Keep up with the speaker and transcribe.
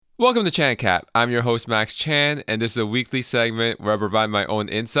Welcome to ChanCap. I'm your host, Max Chan, and this is a weekly segment where I provide my own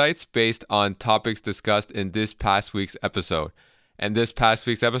insights based on topics discussed in this past week's episode. And this past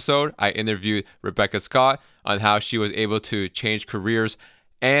week's episode, I interviewed Rebecca Scott on how she was able to change careers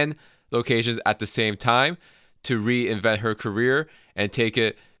and locations at the same time to reinvent her career and take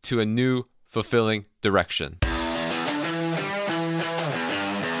it to a new, fulfilling direction.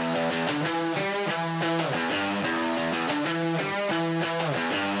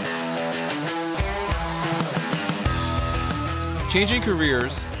 Changing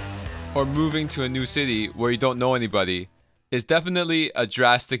careers or moving to a new city where you don't know anybody is definitely a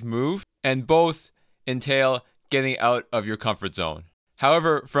drastic move, and both entail getting out of your comfort zone.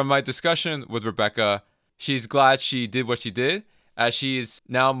 However, from my discussion with Rebecca, she's glad she did what she did, as she is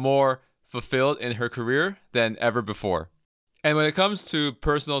now more fulfilled in her career than ever before. And when it comes to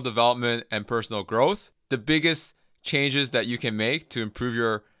personal development and personal growth, the biggest changes that you can make to improve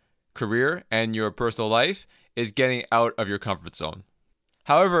your career and your personal life is getting out of your comfort zone.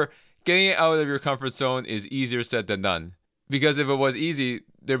 However, getting out of your comfort zone is easier said than done. Because if it was easy,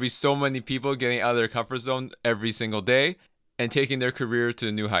 there'd be so many people getting out of their comfort zone every single day and taking their career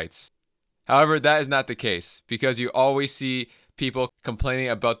to new heights. However, that is not the case, because you always see people complaining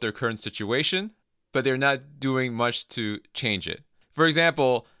about their current situation, but they're not doing much to change it. For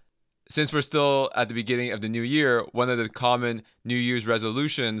example, since we're still at the beginning of the new year, one of the common New Year's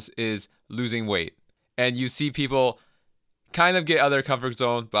resolutions is losing weight. And you see people kind of get out of their comfort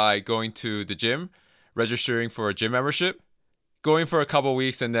zone by going to the gym, registering for a gym membership, going for a couple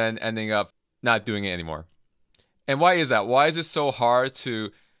weeks, and then ending up not doing it anymore. And why is that? Why is it so hard to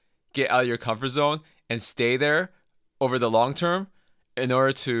get out of your comfort zone and stay there over the long term in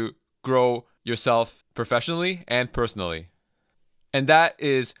order to grow yourself professionally and personally? And that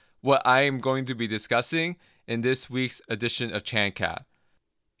is what I am going to be discussing in this week's edition of ChanCap.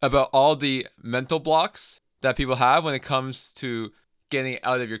 About all the mental blocks that people have when it comes to getting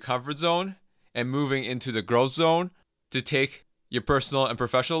out of your comfort zone and moving into the growth zone to take your personal and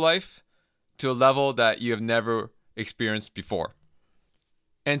professional life to a level that you have never experienced before.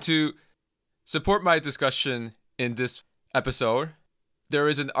 And to support my discussion in this episode, there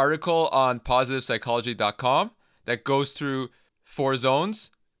is an article on positivepsychology.com that goes through 4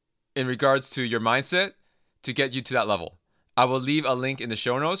 zones in regards to your mindset to get you to that level. I will leave a link in the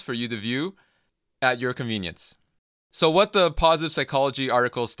show notes for you to view at your convenience. So what the positive psychology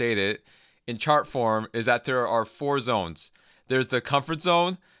article stated in chart form is that there are 4 zones. There's the comfort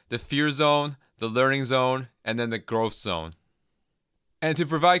zone, the fear zone, the learning zone, and then the growth zone. And to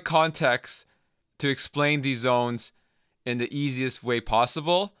provide context to explain these zones in the easiest way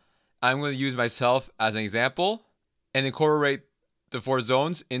possible, I'm going to use myself as an example and incorporate the 4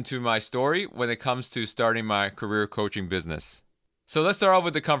 zones into my story when it comes to starting my career coaching business. So let's start off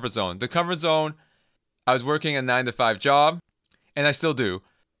with the comfort zone. The comfort zone, I was working a 9-to-5 job, and I still do.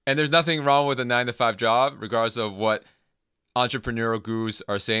 And there's nothing wrong with a 9-to-5 job, regardless of what entrepreneurial gurus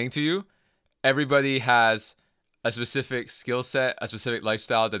are saying to you. Everybody has a specific skill set, a specific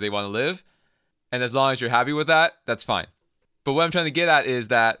lifestyle that they want to live. And as long as you're happy with that, that's fine. But what I'm trying to get at is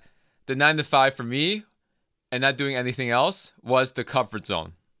that the 9-to-5 for me, and not doing anything else, was the comfort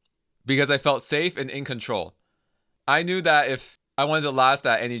zone, because I felt safe and in control. I knew that if I wanted to last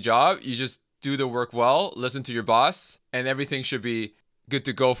at any job, you just do the work well, listen to your boss, and everything should be good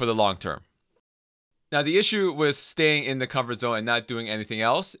to go for the long term. Now, the issue with staying in the comfort zone and not doing anything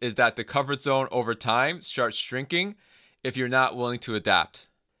else is that the comfort zone over time starts shrinking if you're not willing to adapt.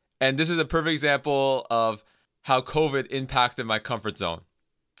 And this is a perfect example of how COVID impacted my comfort zone.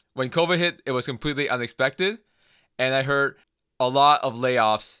 When COVID hit, it was completely unexpected, and I heard a lot of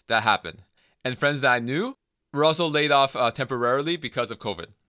layoffs that happened. And friends that I knew were also laid off temporarily because of COVID.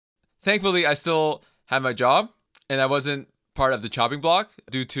 Thankfully, I still had my job, and I wasn't part of the chopping block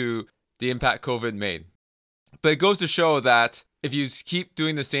due to the impact COVID made. But it goes to show that if you keep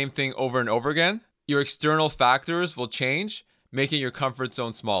doing the same thing over and over again, your external factors will change, making your comfort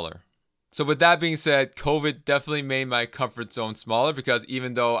zone smaller. So with that being said, COVID definitely made my comfort zone smaller, because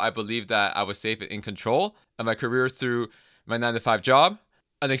even though I believed that I was safe and in control of my career through my 9-to-5 job,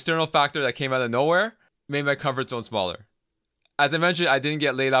 an external factor that came out of nowhere made my comfort zone smaller. As I mentioned, I didn't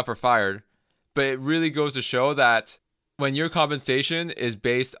get laid off or fired, but it really goes to show that when your compensation is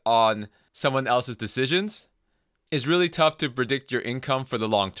based on someone else's decisions, it's really tough to predict your income for the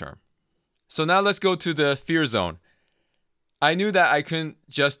long term. So now let's go to the fear zone. I knew that I couldn't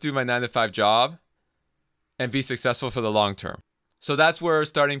just do my 9-to-5 job and be successful for the long term. So that's where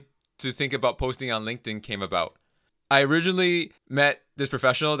starting to think about posting on LinkedIn came about. I originally met this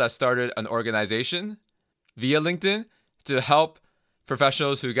professional that started an organization via LinkedIn to help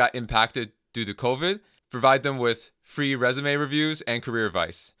professionals who got impacted due to COVID, provide them with free resume reviews and career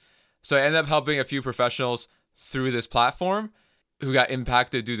advice. So I ended up helping a few professionals through this platform who got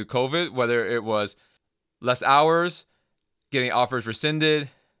impacted due to COVID, whether it was less hours, getting offers rescinded,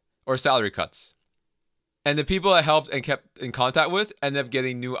 or salary cuts. And the people I helped and kept in contact with ended up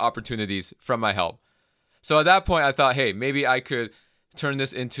getting new opportunities from my help. So at that point, I thought, hey, maybe I could turn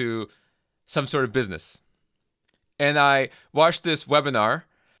this into some sort of business. And I watched this webinar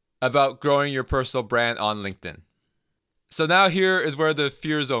about growing your personal brand on LinkedIn. So now here is where the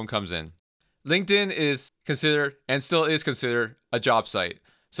fear zone comes in. LinkedIn is considered, and still is considered, a job site.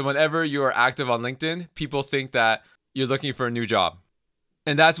 So whenever you are active on LinkedIn, people think that you're looking for a new job.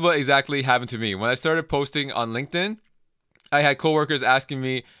 And that's what exactly happened to me. When I started posting on LinkedIn, I had coworkers asking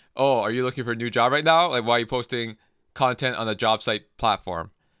me, oh, are you looking for a new job right now? Like, why are you posting content on a job site platform?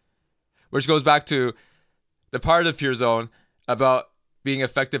 Which goes back to the part of the fear zone about being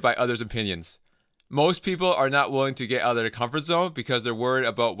affected by others' opinions. Most people are not willing to get out of their comfort zone because they're worried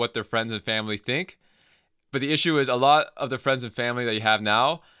about what their friends and family think. But the issue is a lot of the friends and family that you have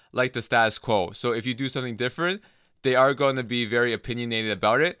now like the status quo. So if you do something different, they are going to be very opinionated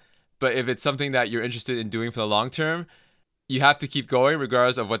about it. But if it's something that you're interested in doing for the long term, you have to keep going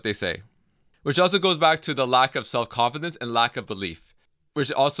regardless of what they say. Which also goes back to the lack of self-confidence and lack of belief,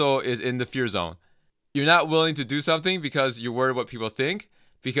 which also is in the fear zone. You're not willing to do something because you're worried what people think,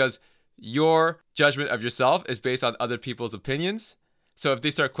 because your judgment of yourself is based on other people's opinions. So if they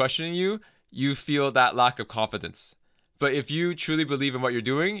start questioning you, you feel that lack of confidence. But if you truly believe in what you're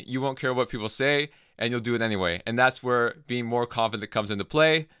doing, you won't care what people say and you'll do it anyway. And that's where being more confident comes into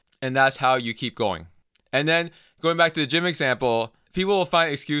play. And that's how you keep going. And then going back to the gym example, people will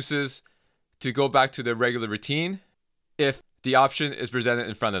find excuses to go back to their regular routine if the option is presented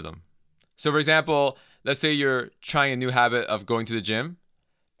in front of them. So for example, let's say you're trying a new habit of going to the gym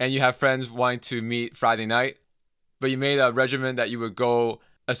and you have friends wanting to meet Friday night, but you made a regimen that you would go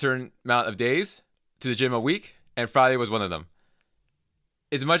a certain amount of days to the gym a week, and Friday was one of them.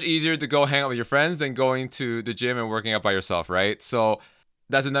 It's much easier to go hang out with your friends than going to the gym and working out by yourself, right? So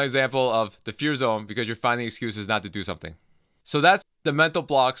that's another example of the fear zone because you're finding excuses not to do something. So that's the mental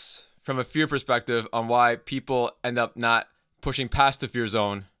blocks from a fear perspective on why people end up not pushing past the fear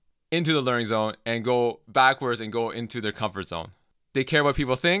zone into the learning zone and go backwards and go into their comfort zone. They care what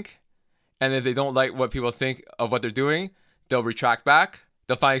people think, and if they don't like what people think of what they're doing, they'll retract back.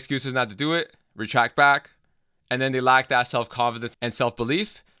 They'll find excuses not to do it, retract back, and then they lack that self-confidence and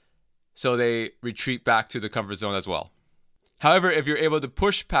self-belief, so they retreat back to the comfort zone as well. However, if you're able to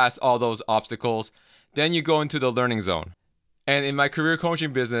push past all those obstacles, then you go into the learning zone. And in my career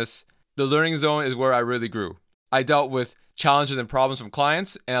coaching business, the learning zone is where I really grew. I dealt with challenges and problems from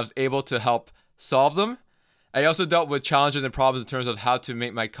clients, and I was able to help solve them. I also dealt with challenges and problems in terms of how to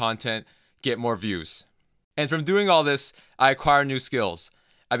make my content get more views. And from doing all this, I acquired new skills.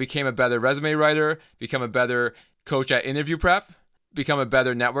 I became a better resume writer, become a better coach at interview prep, become a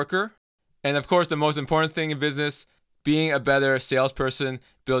better networker. And of course, the most important thing in business, being a better salesperson,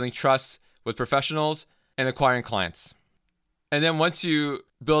 building trust with professionals, and acquiring clients. And then once you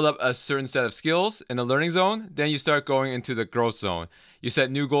build up a certain set of skills in the learning zone, then you start going into the growth zone. You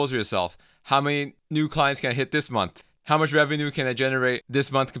set new goals for yourself. How many new clients can I hit this month? How much revenue can I generate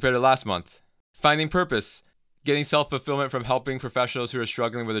this month compared to last month? Finding purpose, getting self-fulfillment from helping professionals who are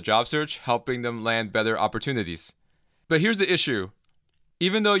struggling with a job search, helping them land better opportunities. But here's the issue.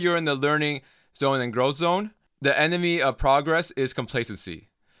 Even though you're in the learning zone and growth zone, the enemy of progress is complacency.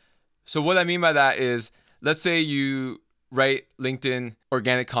 So what I mean by that is, let's say you write LinkedIn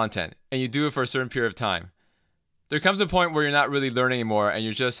organic content and you do it for a certain period of time. There comes a point where you're not really learning anymore and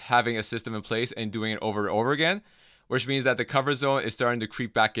you're just having a system in place and doing it over and over again, which means that the comfort zone is starting to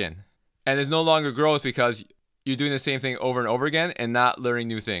creep back in. And there's no longer growth because you're doing the same thing over and over again and not learning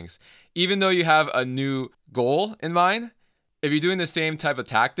new things. Even though you have a new goal in mind, if you're doing the same type of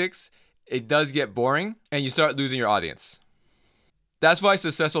tactics, it does get boring and you start losing your audience. That's why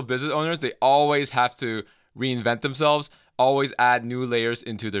successful business owners, they always have to reinvent themselves, always add new layers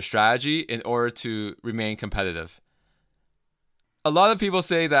into their strategy in order to remain competitive. A lot of people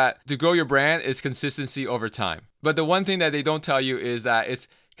say that to grow your brand is consistency over time. But the one thing that they don't tell you is that it's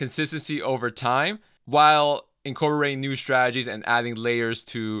consistency over time while incorporating new strategies and adding layers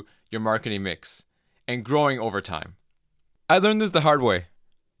to your marketing mix and growing over time. I learned this the hard way.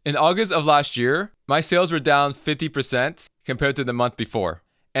 In August of last year, my sales were down 50% compared to the month before.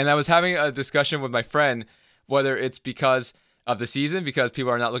 And I was having a discussion with my friend whether it's because of the season, because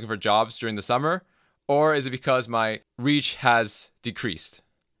people are not looking for jobs during the summer, or is it because my reach has decreased?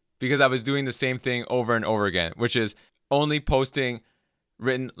 Because I was doing the same thing over and over again, which is only posting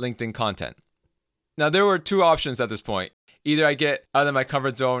written LinkedIn content. Now, there were two options at this point. Either I get out of my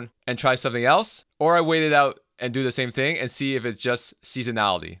comfort zone and try something else, or I wait it out and do the same thing and see if it's just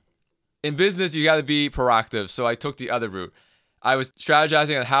seasonality. In business, you got to be proactive, so I took the other route. I was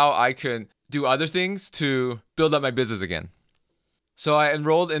strategizing on how I could do other things to build up my business again. So I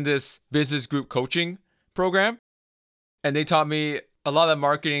enrolled in this business group coaching program, and they taught me a lot of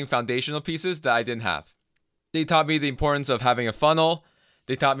marketing foundational pieces that I didn't have. They taught me the importance of having a funnel.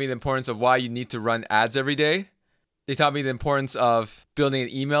 They taught me the importance of why you need to run ads every day. They taught me the importance of building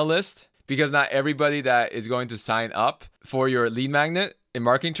an email list, because not everybody that is going to sign up for your lead magnet in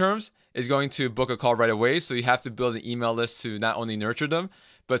marketing terms is going to book a call right away. So you have to build an email list to not only nurture them,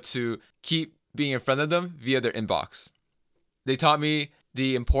 but to keep being in front of them via their inbox. They taught me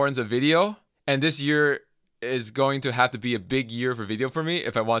the importance of video. And this year is going to have to be a big year for video for me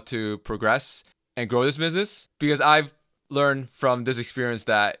if I want to progress and grow this business. Because I've learned from this experience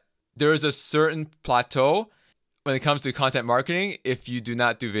that there is a certain plateau when it comes to content marketing if you do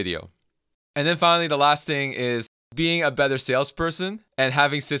not do video. And then finally, the last thing is being a better salesperson and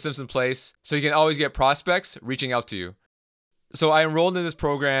having systems in place so you can always get prospects reaching out to you. So I enrolled in this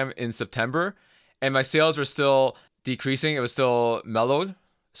program in September, and my sales were still decreasing. It was still mellowed,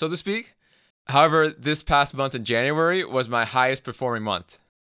 so to speak. However, this past month in January was my highest performing month.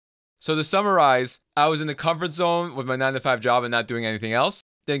 So to summarize, I was in the comfort zone with my 9-to-5 job and not doing anything else.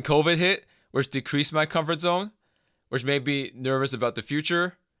 Then COVID hit, which decreased my comfort zone, which made me nervous about the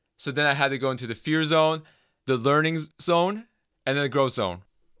future. So then I had to go into the fear zone, the learning zone, and then the growth zone.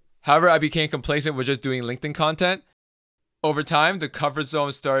 However, I became complacent with just doing LinkedIn content. Over time, the comfort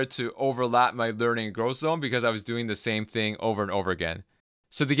zone started to overlap my learning and growth zone because I was doing the same thing over and over again.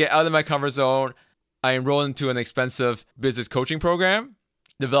 So to get out of my comfort zone, I enrolled into an expensive business coaching program,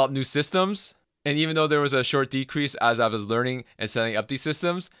 developed new systems, and even though there was a short decrease as I was learning and setting up these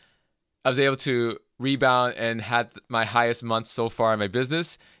systems, I was able to rebound and had my highest month so far in my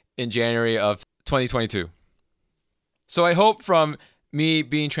business in January of 2022. So I hope from me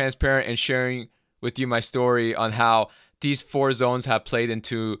being transparent and sharing with you my story on how these 4 zones have played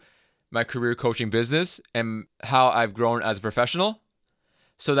into my career coaching business and how I've grown as a professional,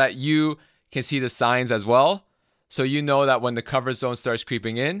 so that you can see the signs as well. So you know that when the comfort zone starts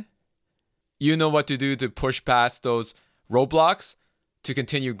creeping in, you know what to do to push past those roadblocks to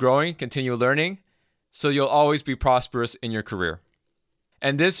continue growing, continue learning, so you'll always be prosperous in your career.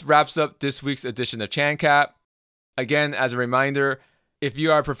 And this wraps up this week's edition of ChanCap. Again, as a reminder, if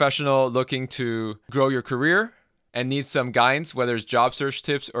you are a professional looking to grow your career and need some guidance, whether it's job search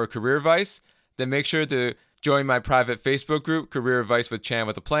tips or career advice, then make sure to join my private Facebook group, Career Advice with Chan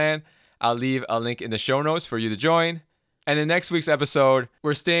with a Plan. I'll leave a link in the show notes for you to join. And in next week's episode,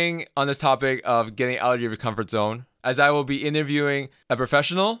 we're staying on this topic of getting out of your comfort zone, as I will be interviewing a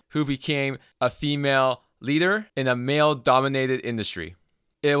professional who became a female leader in a male-dominated industry.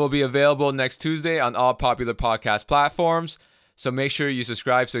 It will be available next Tuesday on all popular podcast platforms, so make sure you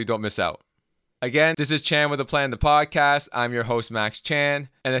subscribe so you don't miss out. Again, this is Chan with a Plan, the podcast. I'm your host, Max Chan,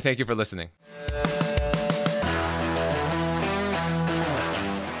 and I thank you for listening.